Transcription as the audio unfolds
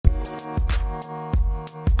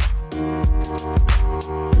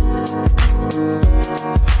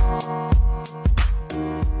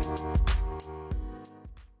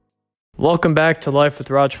Welcome back to Life with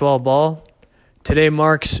Rajwal Ball. Today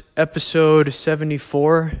marks episode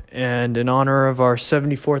 74, and in honor of our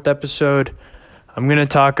 74th episode, I'm going to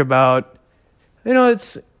talk about,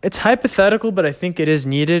 it's hypothetical, but I think it is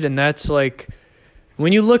needed, and that's like,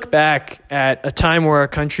 when you look back at a time where our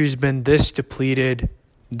country's been this depleted,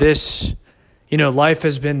 life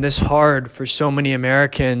has been this hard for so many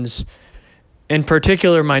Americans, in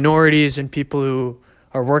particular minorities and people who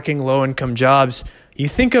are working low-income jobs. You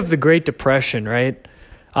think of the Great Depression, right?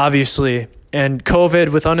 Obviously, and COVID,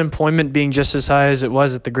 with unemployment being just as high as it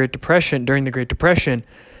was at the Great Depression, during the Great Depression.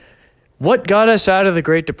 What got us out of the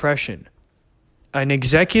Great Depression? An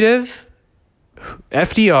executive,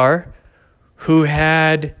 FDR, who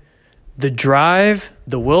had the drive,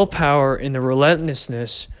 the willpower, and the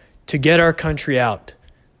relentlessness to get our country out.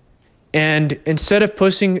 And instead of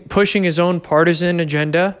pushing his own partisan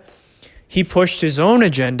agenda, he pushed his own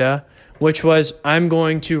agenda, which was, I'm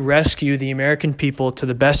going to rescue the American people to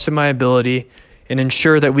the best of my ability and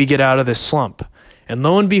ensure that we get out of this slump. And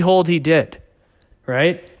lo and behold, he did,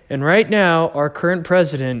 right? And right now, our current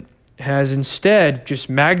president has instead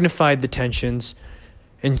just magnified the tensions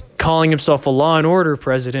and calling himself a law and order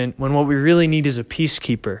president, when what we really need is a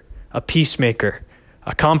peacekeeper, a peacemaker,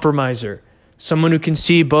 a compromiser, someone who can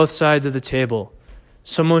see both sides of the table,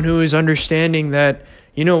 someone who is understanding that,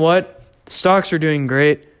 you know what, the stocks are doing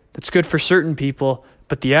great, that's good for certain people,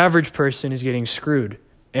 but the average person is getting screwed.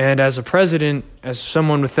 And as a president, as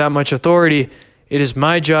someone with that much authority, it is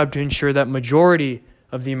my job to ensure that majority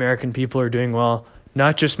of the American people are doing well,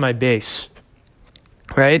 not just my base.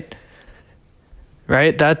 Right?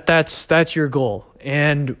 That's your goal.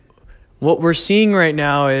 And what we're seeing right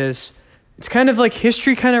now is, it's kind of like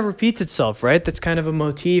history kind of repeats itself, right? That's kind of a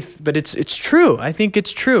motif, but it's true. I think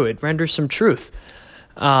it's true. It renders some truth.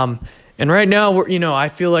 And right now, I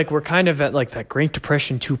feel like we're kind of at like that Great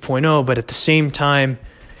Depression 2.0, but at the same time,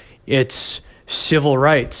 it's civil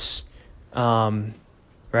rights,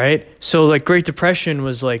 right? So like Great Depression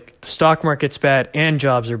was like the stock market's bad and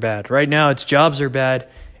jobs are bad. Right now, it's jobs are bad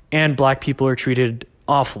and black people are treated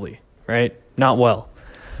awfully, right? Not well.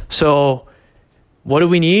 So what do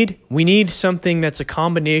we need? We need something that's a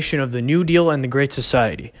combination of the New Deal and the Great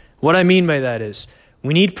Society. What I mean by that is,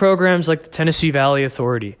 we need programs like the Tennessee Valley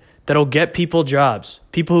Authority that'll get people jobs,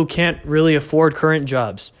 people who can't really afford current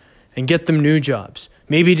jobs, and get them new jobs.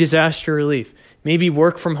 Maybe disaster relief, maybe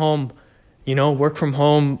work from home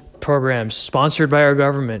programs sponsored by our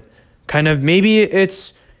government. Maybe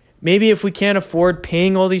if we can't afford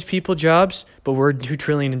paying all these people jobs, but we're $2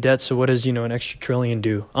 trillion in debt, so what does, an extra trillion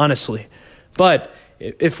do, honestly? But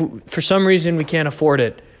if for some reason we can't afford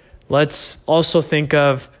it, let's also think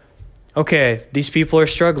of, okay, these people are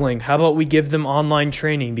struggling. How about we give them online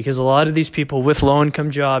training? Because a lot of these people with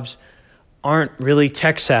low-income jobs aren't really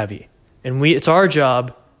tech savvy. And it's our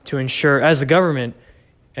job to ensure, as the government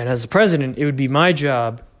and as the president, it would be my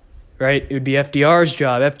job, right? It would be FDR's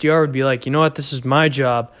job. FDR would be like, you know what, this is my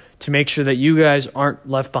job to make sure that you guys aren't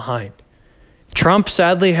left behind. Trump,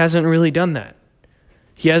 sadly, hasn't really done that.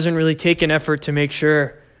 He hasn't really taken effort to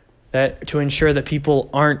ensure that people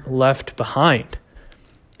aren't left behind.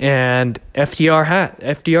 And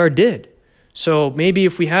FDR did. So maybe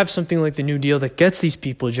if we have something like the New Deal that gets these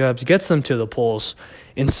people jobs, gets them to the polls,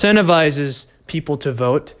 incentivizes people to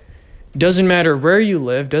vote, doesn't matter where you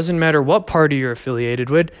live, doesn't matter what party you're affiliated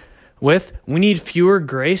with, we need fewer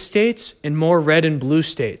gray states and more red and blue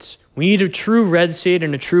states. We need a true red state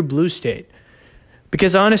and a true blue state.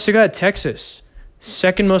 Because honest to God, Texas,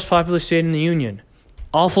 second most populous state in the union,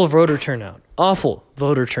 awful voter turnout,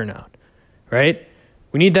 right?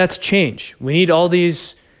 We need that to change. We need all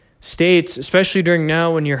these states, especially during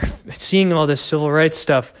now when you're seeing all this civil rights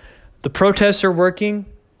stuff. The protests are working.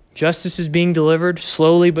 Justice is being delivered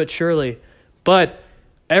slowly but surely. But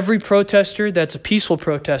every protester that's a peaceful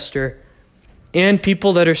protester and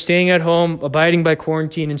people that are staying at home, abiding by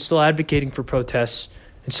quarantine and still advocating for protests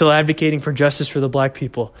and still advocating for justice for the black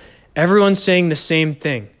people, everyone's saying the same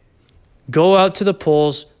thing. Go out to the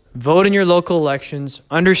polls. Vote in your local elections.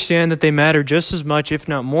 Understand that they matter just as much, if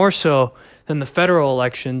not more so, than the federal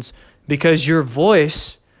elections, because your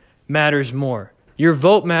voice matters more. Your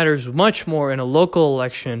vote matters much more in a local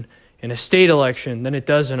election, in a state election, than it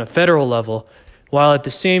does in a federal level, while at the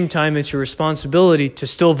same time it's your responsibility to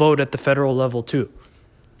still vote at the federal level too.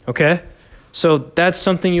 Okay? So that's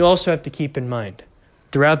something you also have to keep in mind.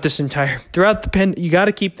 Throughout the you got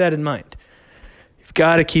to keep that in mind. You've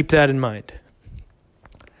got to keep that in mind.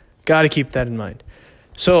 Got to keep that in mind.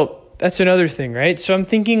 So that's another thing, right? So I'm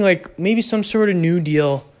thinking like maybe some sort of New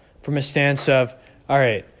Deal from a stance of, all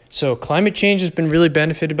right, so climate change has been really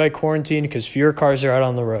benefited by quarantine because fewer cars are out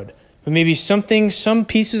on the road. but maybe some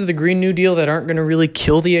pieces of the Green New Deal that aren't going to really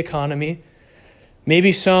kill the economy.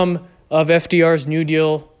 Maybe some of FDR's New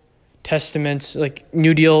Deal testaments, like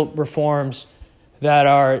New Deal reforms that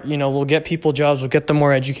are, will get people jobs, will get them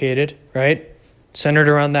more educated, right? Centered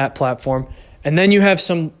around that platform. And then you have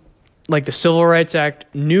some, like the Civil Rights Act,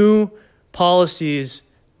 new policies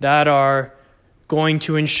that are going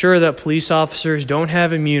to ensure that police officers don't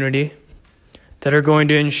have immunity, that are going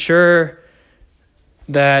to ensure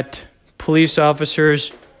that police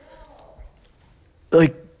officers,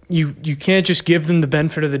 like, you can't just give them the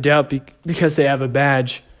benefit of the doubt because they have a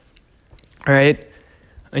badge, right?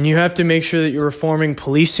 And you have to make sure that you're reforming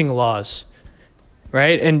policing laws,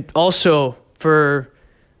 right? And also for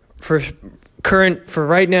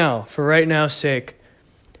right now's sake,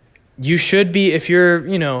 you should be, if you're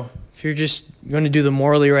just going to do the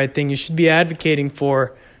morally right thing, you should be advocating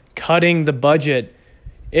for cutting the budget.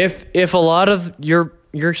 If a lot of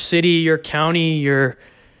your city, your county, your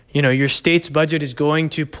state's budget is going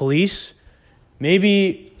to police,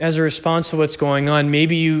 maybe as a response to what's going on,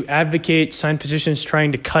 maybe you advocate, sign petitions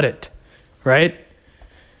trying to cut it, right?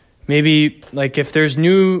 Maybe like if there's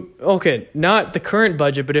not the current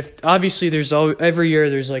budget, but if obviously every year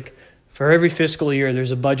there's like, for every fiscal year,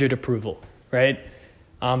 there's a budget approval, right?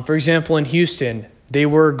 For example, in Houston, they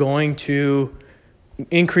were going to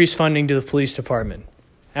increase funding to the police department.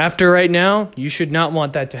 After right now, you should not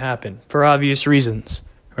want that to happen for obvious reasons,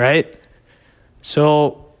 right?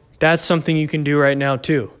 So that's something you can do right now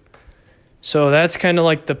too. So that's kind of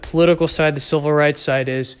like the political side. The civil rights side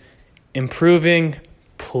is improving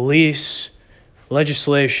police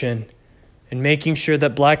legislation and making sure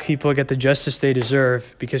that black people get the justice they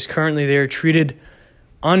deserve, because currently they are treated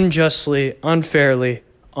unjustly, unfairly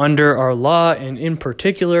under our law, and in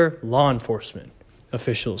particular, law enforcement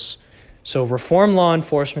officials. So reform law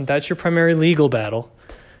enforcement, that's your primary legal battle.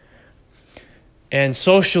 And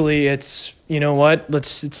socially, it's,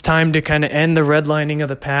 it's time to kind of end the redlining of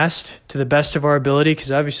the past to the best of our ability,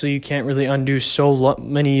 because obviously you can't really undo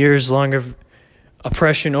many years long of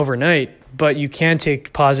oppression overnight, but you can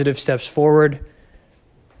take positive steps forward,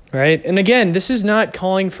 right? And again, this is not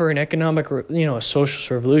calling for an economic, a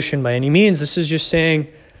social revolution by any means. This is just saying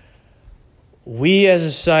we as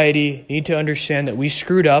a society need to understand that we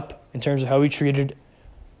screwed up in terms of how we treated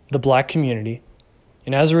the black community.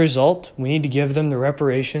 And as a result, we need to give them the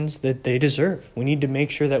reparations that they deserve. We need to make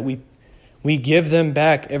sure that we give them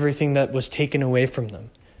back everything that was taken away from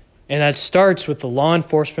them. And that starts with the law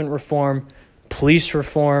enforcement reform, police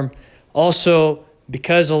reform. Also,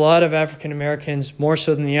 because a lot of African Americans, more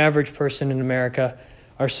so than the average person in America,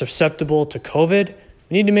 are susceptible to COVID,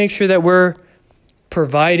 we need to make sure that we're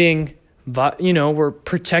providing, we're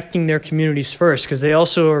protecting their communities first, because they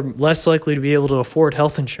also are less likely to be able to afford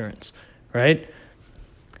health insurance, right?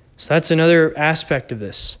 So that's another aspect of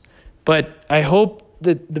this. But I hope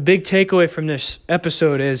that the big takeaway from this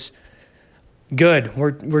episode is good.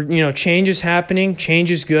 We're change is happening.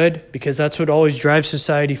 Change is good, because that's what always drives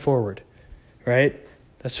society forward, right?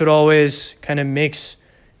 That's what always kind of makes,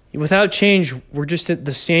 without change, we're just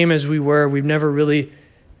the same as we were. We've never really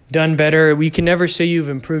done better. We can never say you've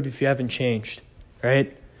improved if you haven't changed,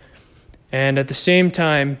 right? And at the same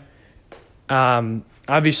time,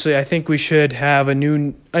 obviously, I think we should have a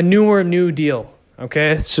newer New Deal.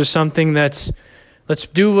 Okay, so something that's let's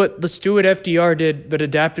do what FDR did, but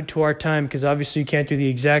adapt it to our time, because obviously you can't do the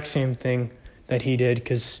exact same thing that he did,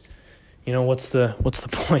 because what's the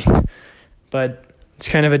point? But let's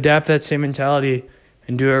kind of adapt that same mentality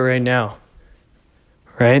and do it right now,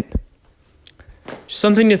 right?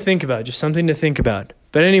 Something to think about. Just something to think about.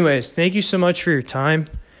 But anyways, thank you so much for your time.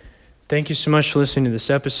 Thank you so much for listening to this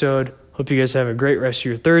episode. Hope you guys have a great rest of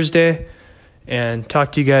your Thursday, and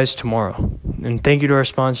talk to you guys tomorrow. And thank you to our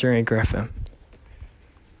sponsor, Anchor FM.